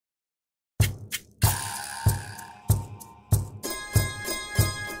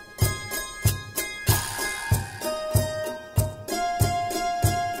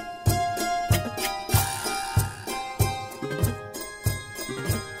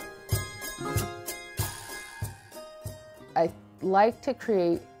like to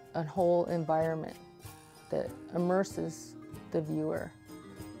create a whole environment that immerses the viewer.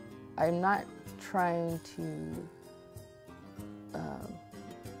 I'm not trying to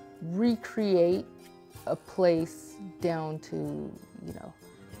recreate a place down to, you know,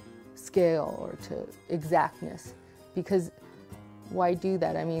 scale or to exactness, because why do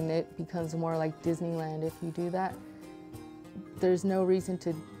that? I mean, it becomes more like Disneyland if you do that. There's no reason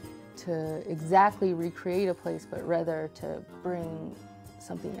to exactly recreate a place, but rather to bring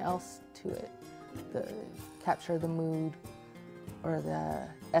something else to it, capture the mood or the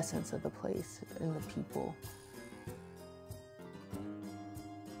essence of the place and the people.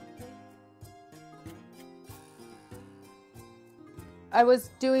 I was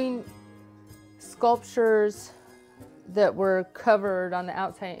doing sculptures that were covered on the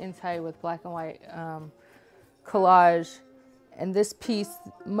outside and inside with black and white collage. And this piece,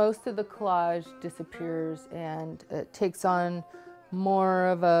 most of the collage disappears and it takes on more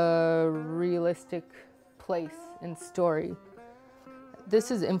of a realistic place and story.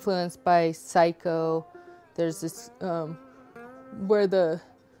 This is influenced by Psycho. There's this, where the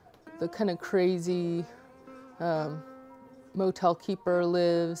kind of crazy motel keeper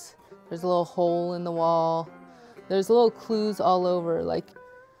lives. There's a little hole in the wall. There's little clues all over, like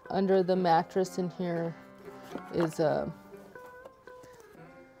under the mattress in here is a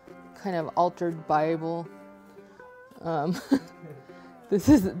kind of altered Bible.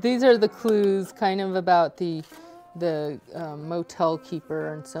 These are the clues kind of about the motel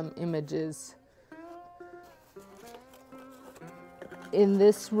keeper and some images. In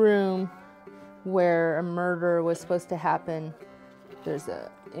this room where a murder was supposed to happen, there's an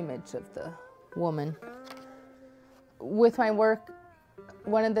image of the woman. With my work,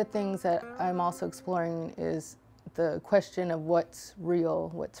 one of the things that I'm also exploring is the question of what's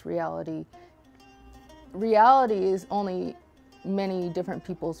real, what's reality. Reality is only many different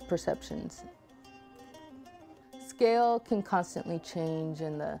people's perceptions. Scale can constantly change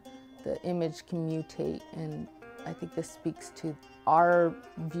and the image can mutate, and I think this speaks to our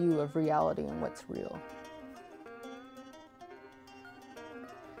view of reality and what's real.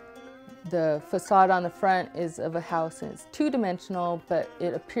 The facade on the front is of a house and it's two-dimensional, but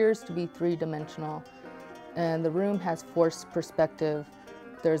it appears to be three-dimensional. And the room has forced perspective.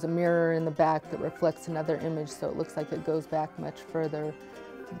 There's a mirror in the back that reflects another image, so it looks like it goes back much further.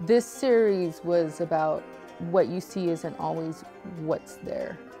 This series was about what you see isn't always what's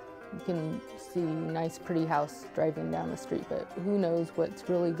there. You can see a nice, pretty house driving down the street, but who knows what's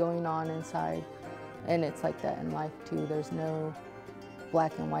really going on inside. And it's like that in life too. There's no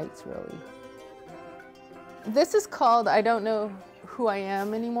black and whites really. This is called I Don't Know Who I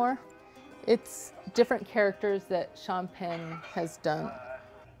Am Anymore. It's different characters that Sean Penn has done,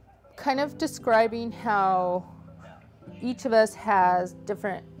 kind of describing how each of us has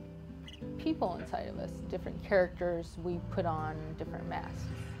different people inside of us, different characters we put on, different masks.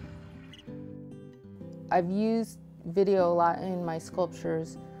 I've used video a lot in my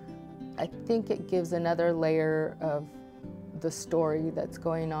sculptures. I think it gives another layer of the story that's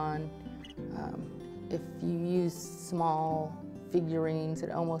going on. If you use small figurines,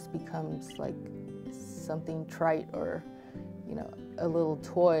 it almost becomes like something trite or, you know, a little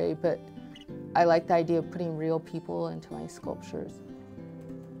toy, but I like the idea of putting real people into my sculptures.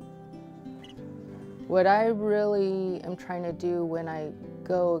 What I really am trying to do when I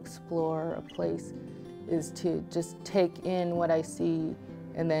go explore a place is to just take in what I see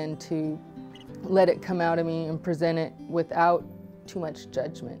and then to let it come out of me and present it without too much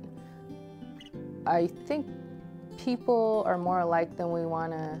judgment. I think people are more alike than we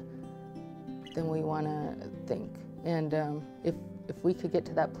want to think, and if we could get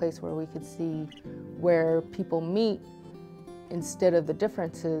to that place where we could see where people meet instead of the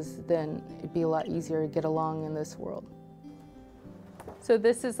differences, then it'd be a lot easier to get along in this world. So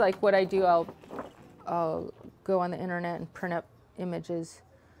this is like what I do. I'll go on the internet and print up images.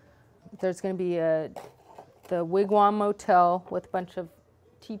 There's going to be the Wigwam Motel with a bunch of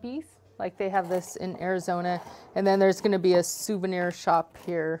teepees, like they have this in Arizona, and then there's going to be a souvenir shop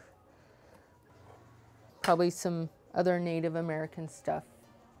here. Probably some other Native American stuff.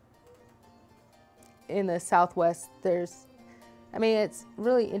 In the Southwest, I mean, it's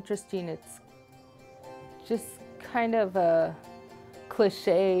really interesting. It's just kind of a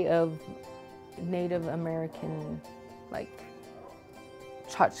cliche of Native American, like,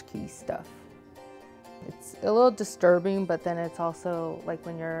 tchotchke stuff. It's a little disturbing, but then it's also like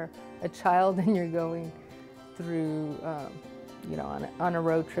when you're a child and you're going through, you know, on a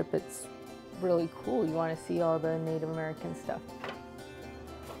road trip, it's really cool. You want to see all the Native American stuff.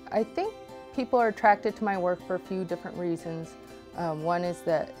 I think People are attracted to my work for a few different reasons. One is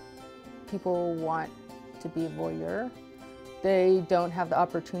that people want to be a voyeur. They don't have the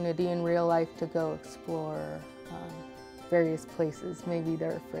opportunity in real life to go explore various places. Maybe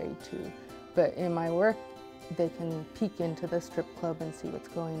they're afraid to. But in my work, they can peek into the strip club and see what's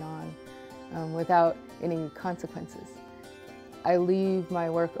going on without any consequences. I leave my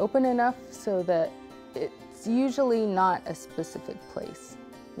work open enough so that it's usually not a specific place.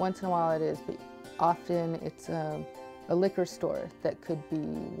 Once in a while it is, but often it's a liquor store that could be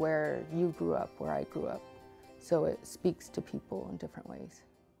where you grew up, where I grew up. So it speaks to people in different ways.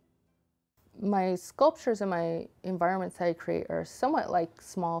 My sculptures and my environments that I create are somewhat like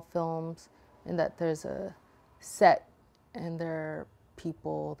small films in that there's a set and there are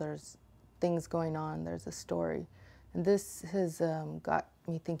people, there's things going on, there's a story. And this has got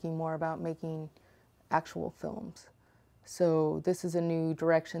me thinking more about making actual films. So this is a new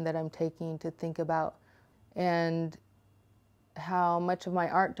direction that I'm taking to think about, and how much of my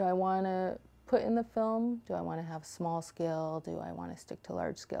art do I want to put in the film? Do I want to have small scale? Do I want to stick to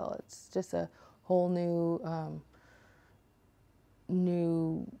large scale? It's just a whole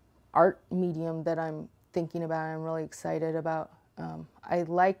new art medium that I'm thinking about and I'm really excited about. I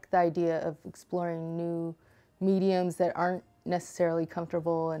like the idea of exploring new mediums that aren't necessarily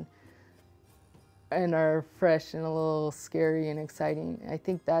comfortable and are fresh and a little scary and exciting. I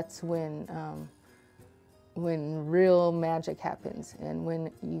think that's when real magic happens and when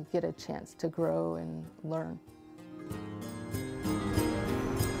you get a chance to grow and learn.